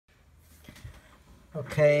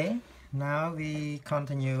Okay, now we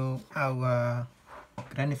continue our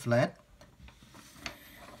granny flat.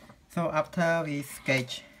 So after we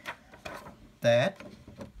sketch that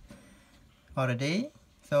already,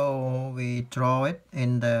 so we draw it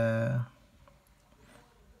in the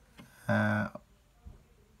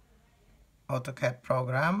AutoCAD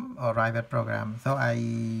program or Revit program. So I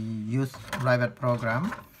use Revit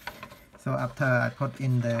program. So after I put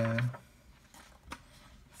in the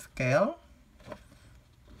scale,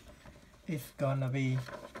 it's gonna be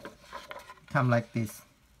come like this.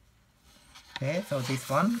 Okay, so this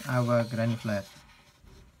one our granny flat.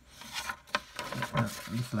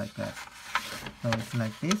 It's like that. So it's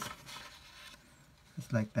like this.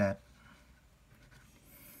 It's like that.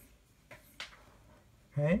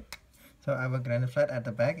 Okay, so our granny flat at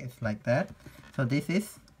the back is like that. So this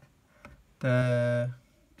is the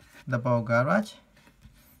double garage.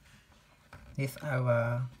 This is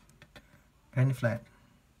our granny flat.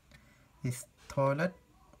 This toilet.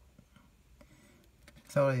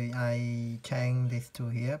 Sorry, I changed this to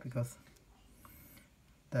here because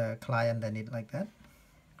the client they need like that.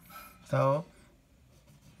 So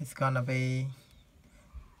it's gonna be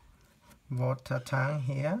water tank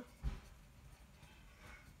here.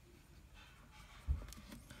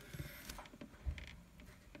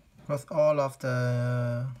 Because all of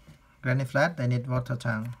the granny flat they need water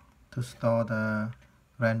tank to store the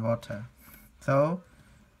rainwater. So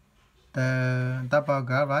the double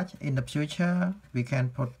garage in the future we can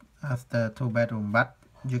put as the 2-bedroom, but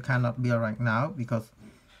you cannot build right now because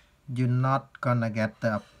you're not gonna get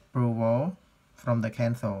the approval from the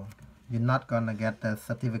council. You're not gonna get the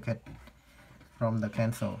certificate from the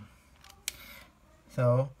council.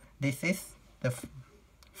 So this is the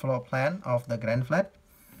floor plan of the granny flat,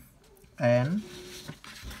 and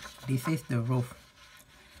this is the roof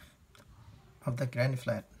of the granny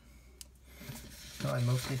flat. So I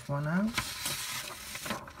move this one out.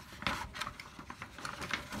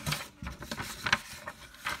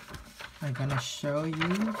 I'm gonna show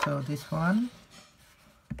you. So this one,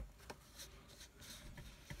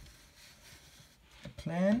 the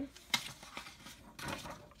plan,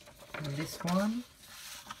 and this one,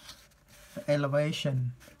 the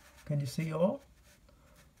elevation. Can you see all?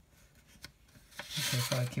 Okay,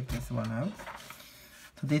 so I keep this one out.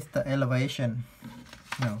 So this is the elevation.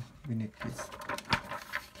 No, we need this.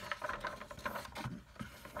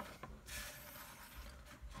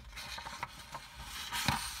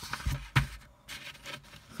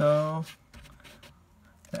 So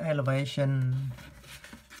the elevation,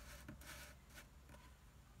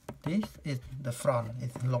 this is the front.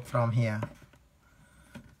 It's look from here.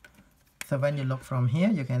 So when you look from here,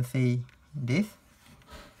 you can see this.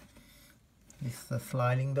 This is the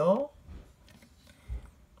sliding door,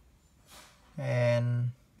 and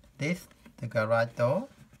this the garage door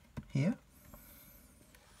here.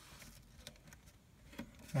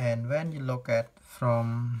 And when you look at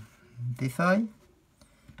from this side,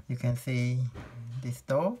 you can see this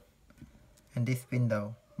door and this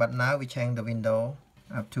window. But now we change the window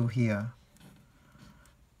up to here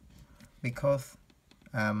because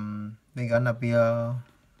we're gonna build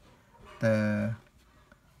the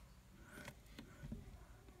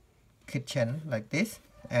kitchen like this,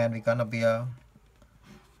 and we're gonna build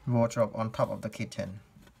wardrobe on top of the kitchen.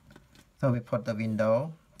 So we put the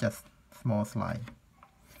window just small slide.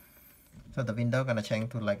 So the window gonna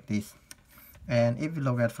change to like this. And if you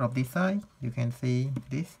look at from this side, you can see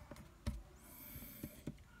this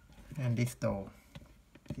and this door.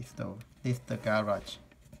 This door. This the garage.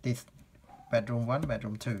 This bedroom 1,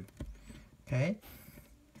 bedroom 2. Okay.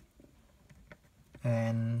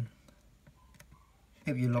 And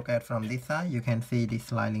if you look at from this side, you can see this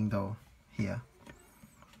sliding door here.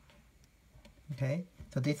 Okay.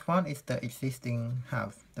 So this one is the existing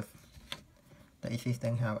house. The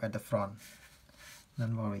existing house at the front.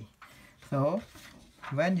 Don't worry. So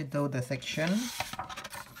when you do the section,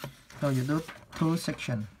 so you do two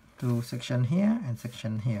section here and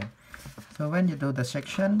section here. So when you do the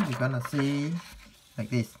section, you're gonna see like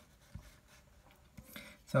this.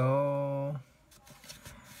 So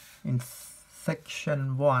in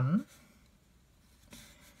section 1,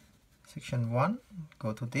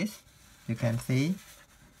 go to this, you can see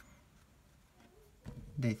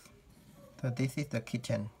this. So this is the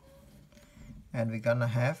kitchen, and we're gonna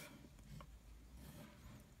have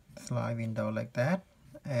slide window like that,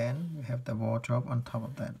 and we have the wardrobe on top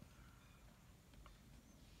of that.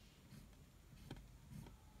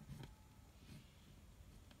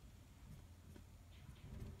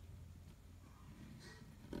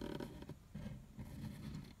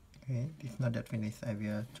 Okay, this is not that finished. I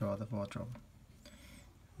will draw the wardrobe,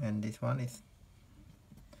 and this one is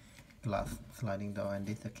glass sliding door, and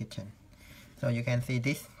this is the kitchen. So you can see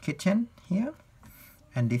this kitchen here,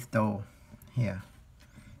 and this door here,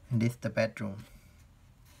 and this the bedroom.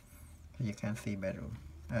 So you can see bedroom.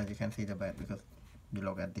 You can see the bed because you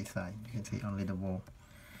look at this side, you can see only the wall.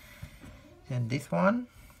 And this one,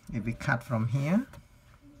 if we cut from here,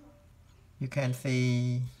 you can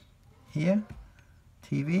see here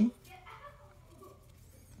TV,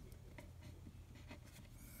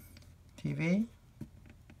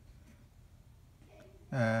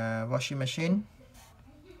 washing machine,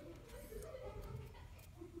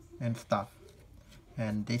 and stuff,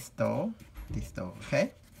 and this door.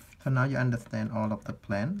 Okay, so now you understand all of the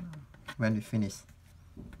plan when we finish.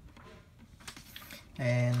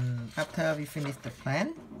 And after we finish the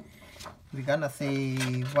plan, we're gonna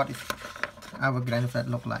see what is our granny flat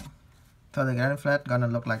look like. So the granny flat gonna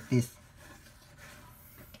look like this.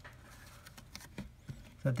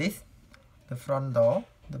 So this, the front door,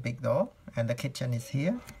 the big door, and the kitchen is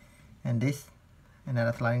here, and this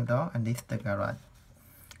another sliding door, and this the garage.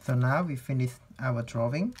 So now we finish our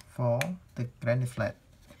drawing for the granny flat.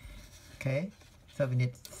 Okay, so we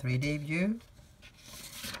need 3D view,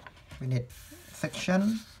 we need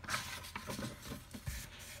section,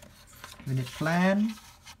 we need plan,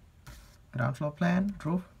 ground floor plan,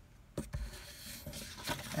 roof,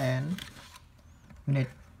 and we need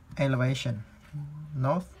elevation,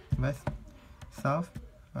 north, west, south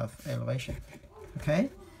of elevation. Okay,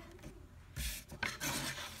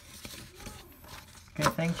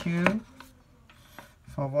 thank you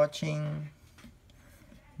for watching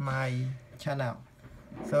my channel.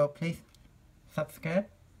 So please subscribe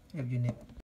if you need